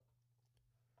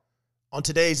On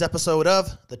today's episode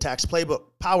of The Tax Playbook,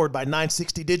 powered by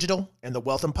 960 Digital and the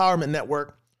Wealth Empowerment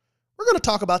Network, we're going to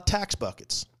talk about tax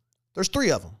buckets. There's three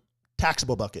of them: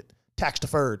 taxable bucket, tax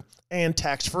deferred, and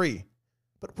tax free.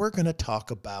 But we're going to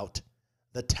talk about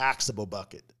the taxable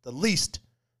bucket, the least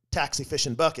tax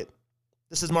efficient bucket.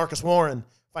 This is Marcus Warren,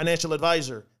 financial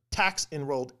advisor, tax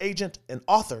enrolled agent, and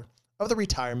author of the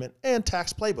Retirement and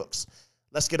Tax Playbooks.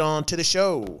 Let's get on to the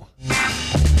show.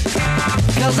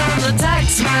 'Cause I'm the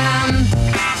tax man.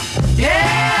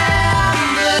 Yeah,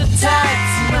 I'm the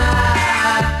tax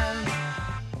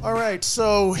man. All right,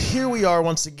 so here we are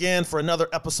once again for another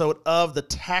episode of the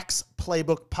Tax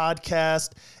Playbook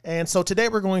podcast. And so today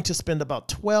we're going to spend about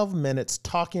 12 minutes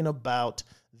talking about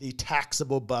the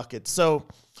taxable bucket. So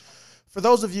for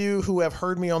those of you who have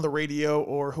heard me on the radio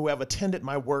or who have attended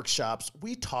my workshops,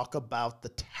 we talk about the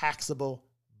taxable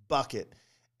bucket.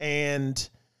 And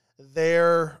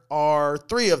there are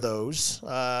three of those.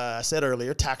 I said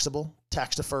earlier: taxable,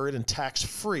 tax deferred, and tax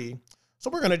free. So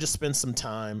we're going to just spend some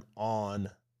time on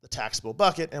the taxable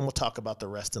bucket, and we'll talk about the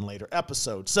rest in later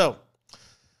episodes. So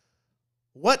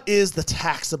what is the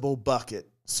taxable bucket?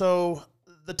 So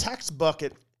the tax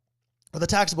bucket, or the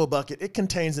taxable bucket, it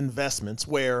contains investments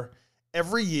where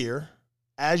every year,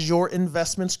 as your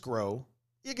investments grow,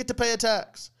 you get to pay a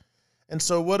tax. And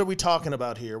so what are we talking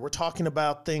about here? We're talking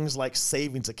about things like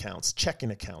savings accounts,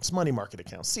 checking accounts, money market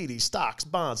accounts, CDs, stocks,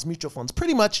 bonds, mutual funds,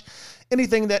 pretty much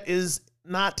anything that is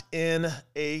not in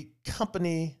a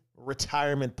company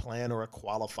retirement plan or a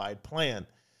qualified plan.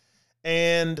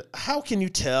 And how can you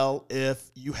tell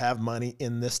if you have money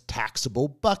in this taxable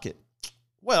bucket?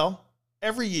 Well,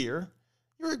 every year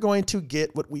you're going to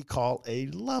get what we call a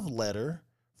love letter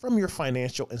from your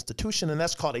financial institution, and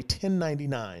that's called a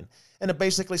 1099. And it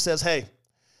basically says, hey,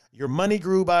 your money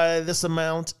grew by this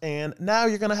amount, and now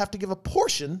you're going to have to give a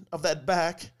portion of that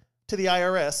back to the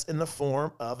IRS in the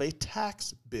form of a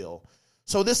tax bill.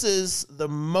 So this is the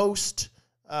most,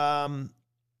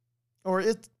 or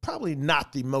it's probably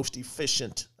not the most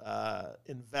efficient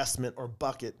investment or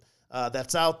bucket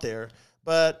that's out there.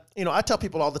 But, you know, I tell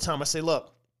people all the time, I say,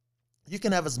 look, you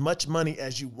can have as much money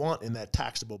as you want in that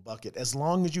taxable bucket as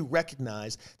long as you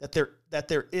recognize that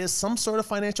there is some sort of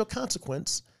financial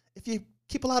consequence if you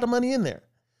keep a lot of money in there.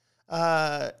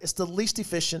 It's the least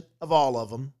efficient of all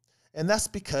of them, and that's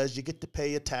because you get to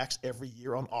pay a tax every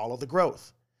year on all of the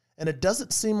growth. And it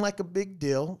doesn't seem like a big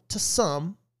deal to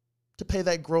some to pay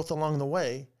that growth along the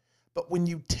way, but when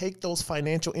you take those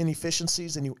financial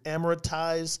inefficiencies and you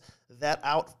amortize that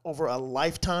out over a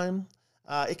lifetime,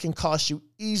 it can cost you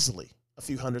easily a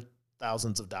few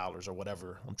 $100,000s or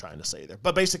whatever I'm trying to say there.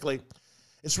 But basically,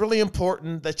 it's really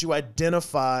important that you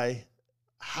identify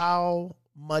how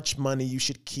much money you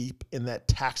should keep in that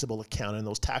taxable account, in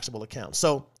those taxable accounts.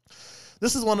 So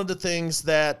this is one of the things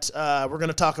that we're going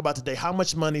to talk about today. How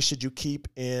much money should you keep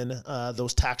in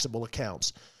those taxable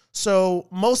accounts? So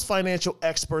most financial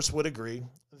experts would agree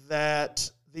that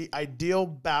the ideal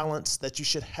balance that you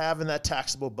should have in that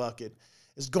taxable bucket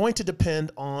is going to depend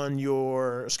on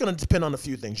it's going to depend on a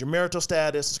few things. Your marital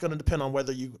status. It's going to depend on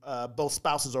whether you both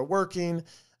spouses are working.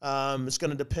 It's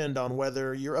going to depend on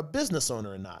whether you're a business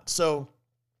owner or not. So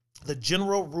the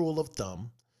general rule of thumb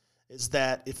is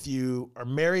that if you are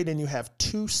married and you have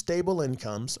two stable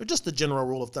incomes, or just the general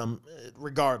rule of thumb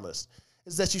regardless,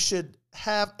 is that you should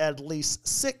have at least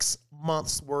 6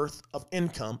 months worth of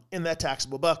income in that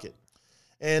taxable bucket.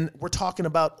 And we're talking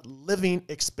about living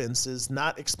expenses,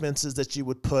 not expenses that you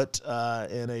would put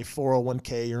in a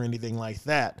 401k or anything like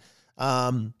that.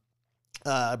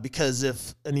 Because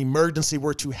if an emergency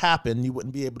were to happen, you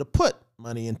wouldn't be able to put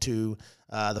money into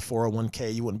the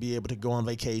 401k. You wouldn't be able to go on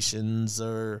vacations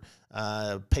or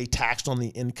pay tax on the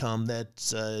income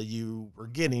that you were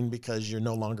getting because you're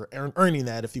no longer earning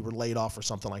that if you were laid off or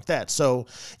something like that. So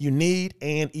you need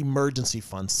an emergency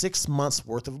fund, 6 months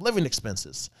worth of living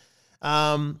expenses.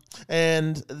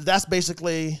 And that's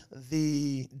basically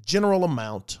the general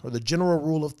amount or the general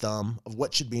rule of thumb of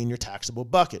what should be in your taxable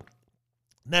bucket.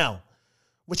 Now,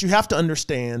 what you have to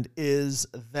understand is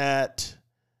that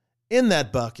in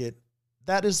that bucket,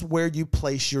 that is where you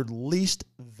place your least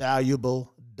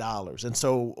valuable dollars. And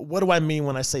so what do I mean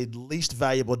when I say least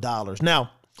valuable dollars? Now,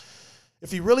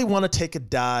 if you really want to take a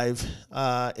dive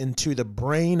into the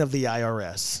brain of the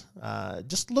IRS,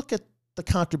 just look at the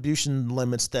contribution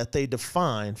limits that they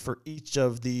define for each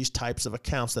of these types of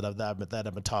accounts that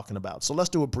I've been talking about. So let's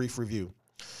do a brief review.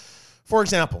 For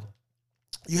example,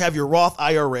 you have your Roth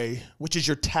IRA, which is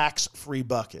your tax-free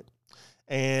bucket.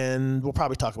 And we'll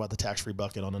probably talk about the tax-free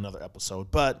bucket on another episode.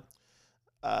 But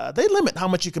they limit how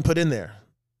much you can put in there.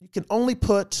 You can only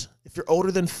put, if you're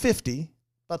older than 50,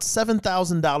 about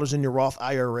 $7,000 in your Roth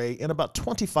IRA, and about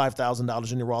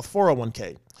 $25,000 in your Roth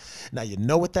 401k. Now, you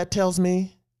know what that tells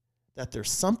me? That there's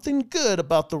something good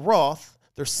about the Roth.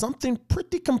 There's something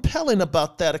pretty compelling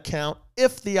about that account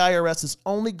if the IRS is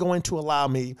only going to allow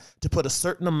me to put a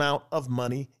certain amount of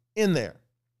money in there.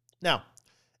 Now,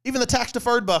 even the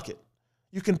tax-deferred bucket,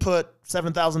 you can put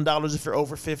 $7,000 if you're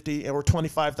over 50 or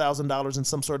 $25,000 in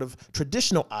some sort of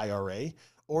traditional IRA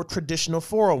or traditional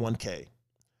 401k.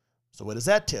 So what does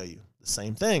that tell you? The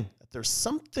same thing. That there's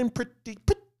something pretty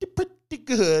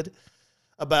good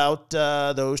about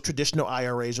those traditional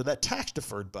IRAs or that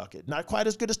tax-deferred bucket. Not quite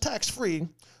as good as tax-free,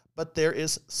 but there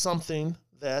is something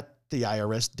that the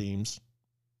IRS deems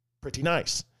pretty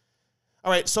nice.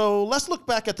 All right, so let's look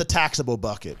back at the taxable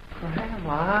bucket.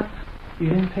 Grandma, you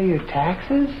didn't pay your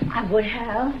taxes? I would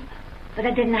have, but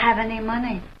I didn't have any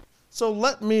money. So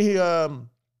let me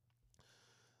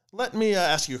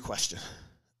ask you a question.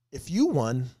 If you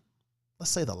won,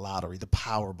 let's say the lottery, the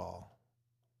Powerball,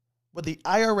 would the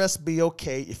IRS be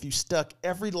okay if you stuck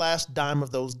every last dime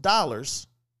of those dollars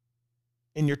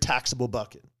in your taxable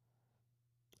bucket?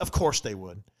 Of course they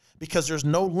would, because there's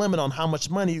no limit on how much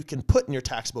money you can put in your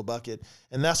taxable bucket.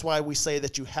 And that's why we say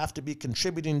that you have to be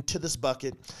contributing to this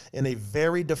bucket in a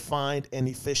very defined and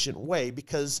efficient way,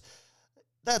 because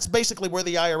that's basically where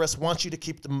the IRS wants you to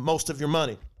keep the most of your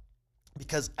money.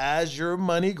 Because as your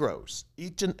money grows,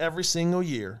 each and every single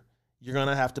year, you're going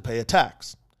to have to pay a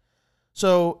tax.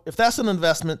 So if that's an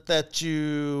investment that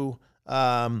so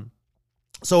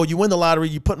you win the lottery,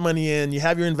 you put money in, you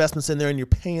have your investments in there, and you're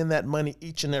paying that money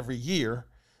each and every year,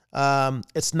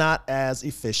 it's not as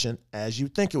efficient as you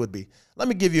think it would be. Let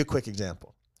me give you a quick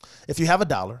example. If you have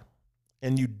 $1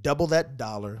 and you double that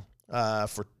dollar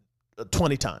for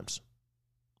 20 times,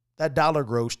 that dollar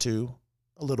grows to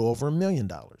a little over $1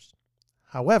 million.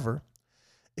 However,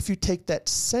 if you take that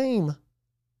same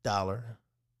dollar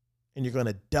and you're going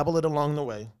to double it along the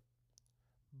way,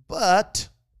 but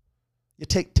you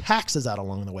take taxes out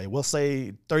along the way, we'll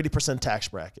say 30% tax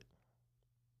bracket.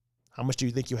 How much do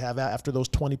you think you have after those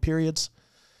 20 periods?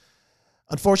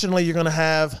 Unfortunately, you're going to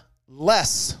have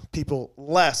less than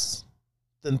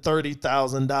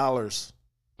 $30,000.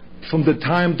 From the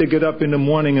time they get up in the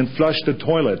morning and flush the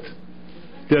toilet,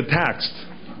 they're taxed.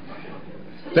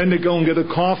 Then they go and get a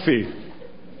coffee,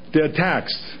 they're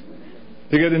taxed.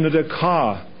 They get into their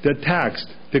car, they're taxed.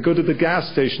 They go to the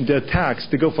gas station, they're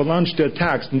taxed. They go for lunch, they're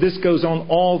taxed. And this goes on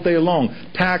all day long.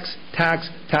 Tax, tax,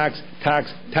 tax,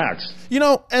 tax, tax. You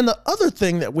know, and the other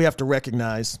thing that we have to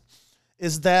recognize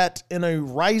is that in a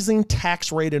rising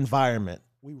tax rate environment,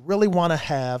 we really want to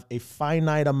have a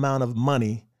finite amount of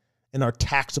money in our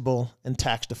taxable and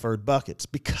tax-deferred buckets.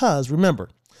 Because remember,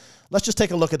 let's just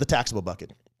take a look at the taxable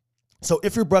bucket. So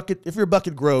if your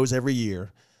bucket grows every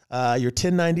year, your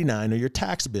 1099 or your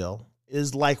tax bill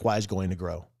is likewise going to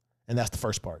grow. And that's the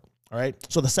first part. All right.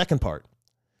 So the second part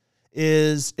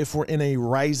is if we're in a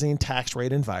rising tax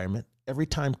rate environment, every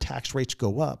time tax rates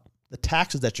go up, the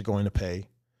taxes that you're going to pay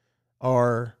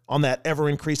are on that ever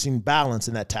increasing balance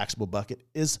in that taxable bucket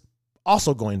is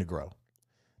also going to grow.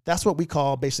 That's what we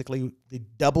call basically the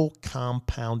double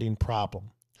compounding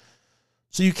problem.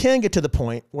 So you can get to the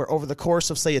point where over the course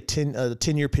of, say, a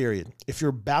 10-year period, if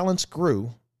your balance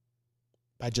grew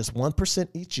by just 1%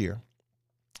 each year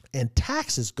and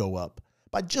taxes go up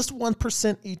by just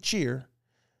 1% each year,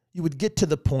 you would get to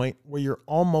the point where you're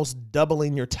almost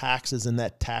doubling your taxes in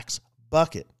that tax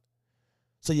bucket.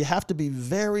 So you have to be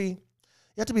very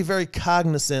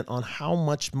cognizant on how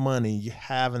much money you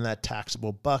have in that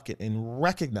taxable bucket and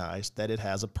recognize that it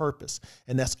has a purpose.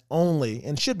 And that's only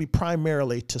and should be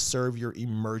primarily to serve your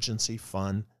emergency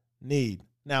fund need.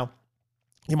 Now,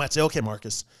 you might say, okay,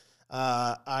 Marcus,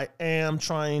 I am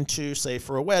trying to save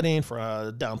for a wedding, for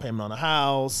a down payment on a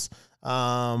house.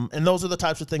 And those are the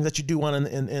types of things that you do want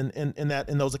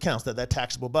in those accounts, that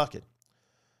taxable bucket.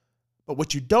 But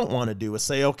what you don't want to do is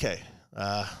say, okay,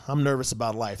 I'm nervous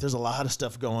about life. There's a lot of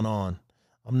stuff going on.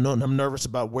 I'm nervous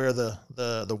about where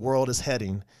the world is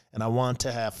heading, and I want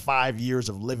to have 5 years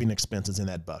of living expenses in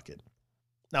that bucket.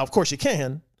 Now, of course you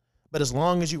can, but as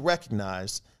long as you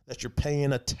recognize that you're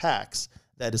paying a tax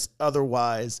that is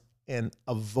otherwise an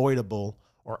avoidable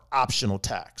or optional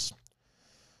tax.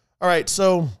 All right,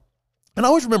 so, and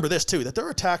always remember this too, that there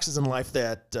are taxes in life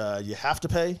that you have to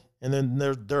pay, and then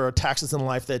there are taxes in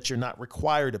life that you're not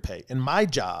required to pay. And my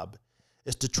job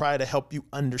is to try to help you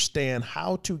understand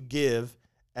how to give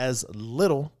as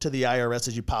little to the IRS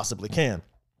as you possibly can.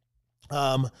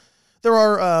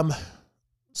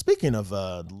 Speaking of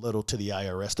little to the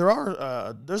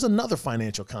IRS, there's another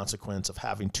financial consequence of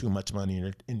having too much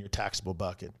money in your taxable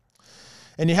bucket.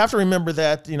 And you have to remember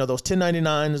that, those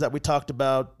 1099s that we talked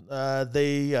about,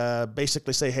 they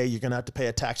basically say, hey, you're going to have to pay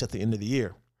a tax at the end of the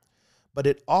year. But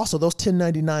those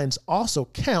 1099s also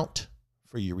count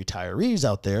for you retirees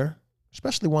out there,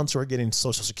 especially ones who are getting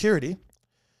Social Security.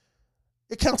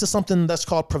 It counts as something that's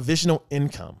called provisional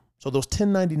income. So those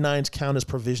 1099s count as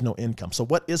provisional income. So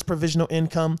what is provisional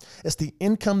income? It's the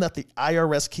income that the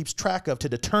IRS keeps track of to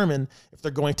determine if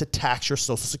they're going to tax your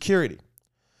Social Security.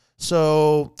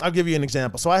 So I'll give you an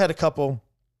example. So I had a couple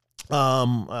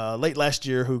late last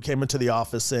year who came into the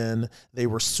office, and they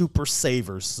were super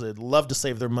savers. They loved to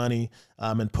save their money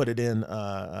and put it in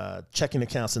checking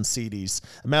accounts and CDs.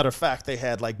 As a matter of fact, they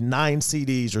had like 9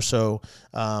 CDs or so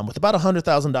with about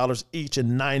 $100,000 each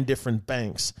in 9 different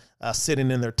banks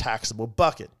sitting in their taxable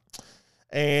bucket.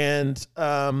 And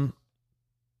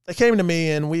they came to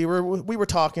me, and we were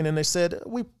talking, and they said,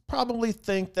 we probably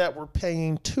think that we're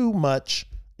paying too much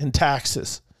in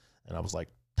taxes. And I was like,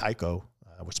 Tycho,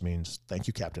 which means thank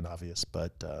you, Captain Obvious.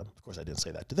 But of course, I didn't say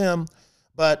that to them.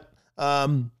 But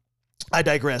I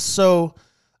digress. So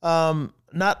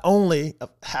not only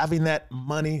having that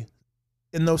money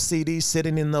in those CDs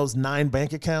sitting in those 9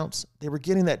 bank accounts, they were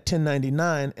getting that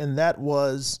 1099, and that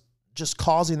was just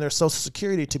causing their Social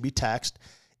Security to be taxed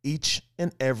each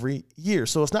and every year.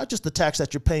 So it's not just the tax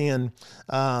that you're paying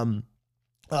on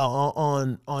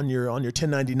your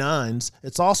 1099s.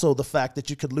 It's also the fact that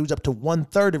you could lose up to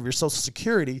 1/3 of your Social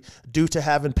Security due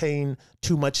to paying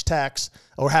too much tax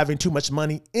or having too much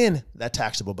money in that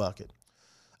taxable bucket.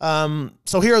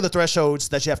 So here are the thresholds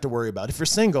that you have to worry about. If you're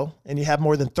single and you have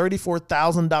more than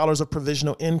 $34,000 of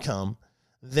provisional income,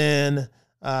 then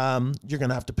you're going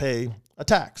to have to pay a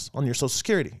tax on your Social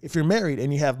Security. If you're married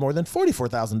and you have more than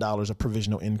 $44,000 of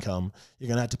provisional income, you're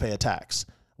going to have to pay a tax.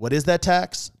 What is that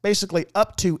tax? Basically,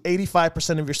 up to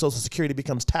 85% of your Social Security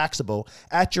becomes taxable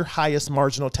at your highest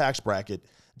marginal tax bracket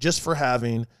just for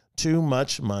having too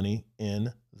much money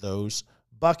in those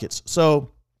buckets. So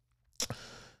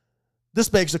this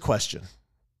begs the question.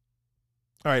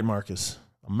 All right, Marcus,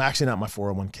 I'm maxing out my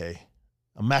 401k.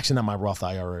 I'm maxing out my Roth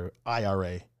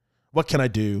IRA. What can I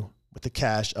do with the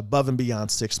cash above and beyond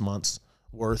 6 months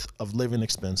worth of living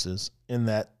expenses in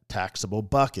that taxable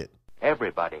bucket?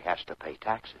 Everybody has to pay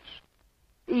taxes.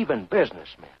 Even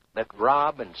businessmen that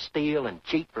rob and steal and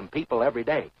cheat from people every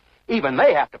day. Even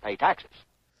they have to pay taxes.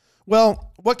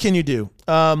 Well, what can you do?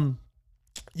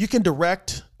 You can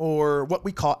direct, or what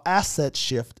we call asset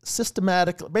shift,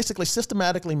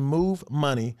 systematically move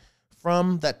money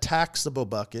from that taxable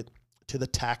bucket to the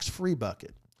tax-free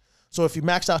bucket. So if you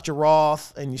max out your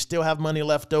Roth and you still have money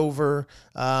left over,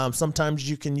 sometimes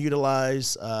you can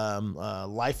utilize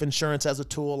life insurance as a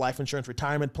tool, life insurance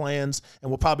retirement plans, and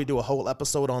we'll probably do a whole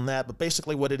episode on that. But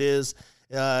basically what it is,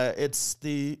 it's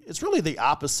really the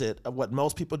opposite of what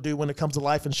most people do when it comes to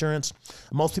life insurance.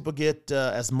 Most people get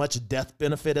as much death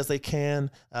benefit as they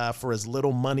can for as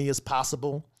little money as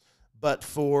possible. But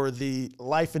for the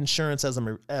life insurance as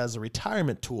a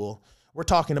retirement tool, we're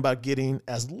talking about getting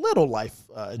as little life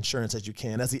insurance as you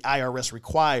can, as the IRS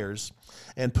requires,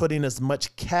 and putting as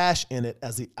much cash in it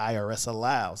as the IRS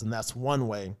allows. And that's one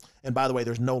way. And by the way,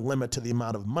 there's no limit to the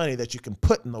amount of money that you can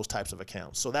put in those types of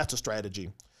accounts. So that's a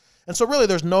strategy. And so really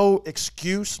there's no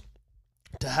excuse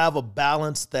to have a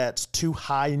balance that's too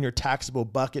high in your taxable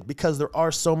bucket, because there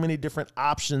are so many different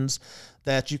options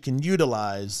that you can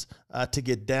utilize to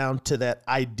get down to that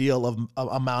ideal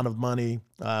amount of money,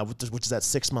 which is that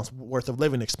 6 months worth of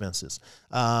living expenses.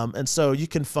 And so you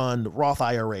can fund Roth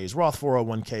IRAs, Roth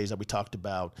 401ks that we talked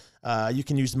about. You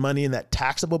can use money in that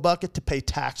taxable bucket to pay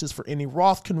taxes for any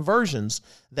Roth conversions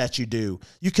that you do.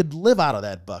 You could live out of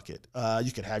that bucket.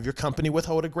 You could have your company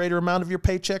withhold a greater amount of your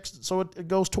paychecks so it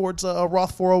goes towards a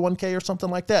Roth 401k or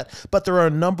something like that. But there are a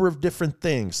number of different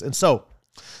things. And so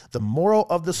the moral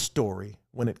of the story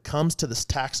when it comes to this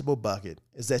taxable bucket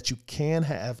is that you can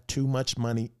have too much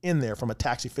money in there from a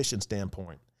tax efficient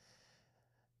standpoint.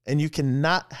 And you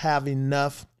cannot have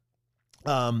enough.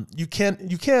 You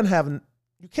can't have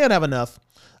enough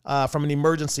from an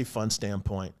emergency fund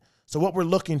standpoint. So what we're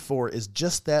looking for is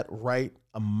just that right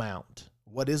amount.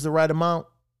 What is the right amount?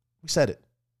 We said it.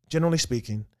 Generally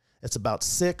speaking, it's about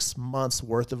 6 months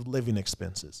worth of living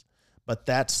expenses. But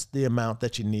that's the amount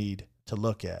that you need to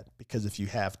look at, because if you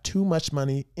have too much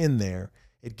money in there,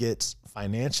 it gets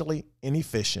financially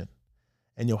inefficient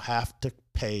and you'll have to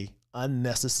pay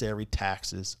unnecessary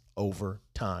taxes over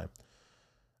time.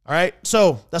 All right,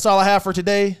 so that's all I have for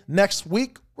today. Next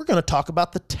week, we're going to talk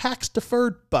about the tax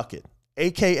deferred bucket,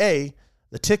 aka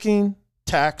the ticking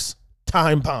tax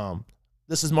time bomb.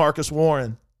 This is Marcus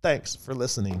Warren. Thanks for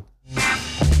listening.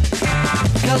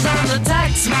 'Cause I'm the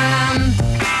tax man.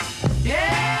 Yeah.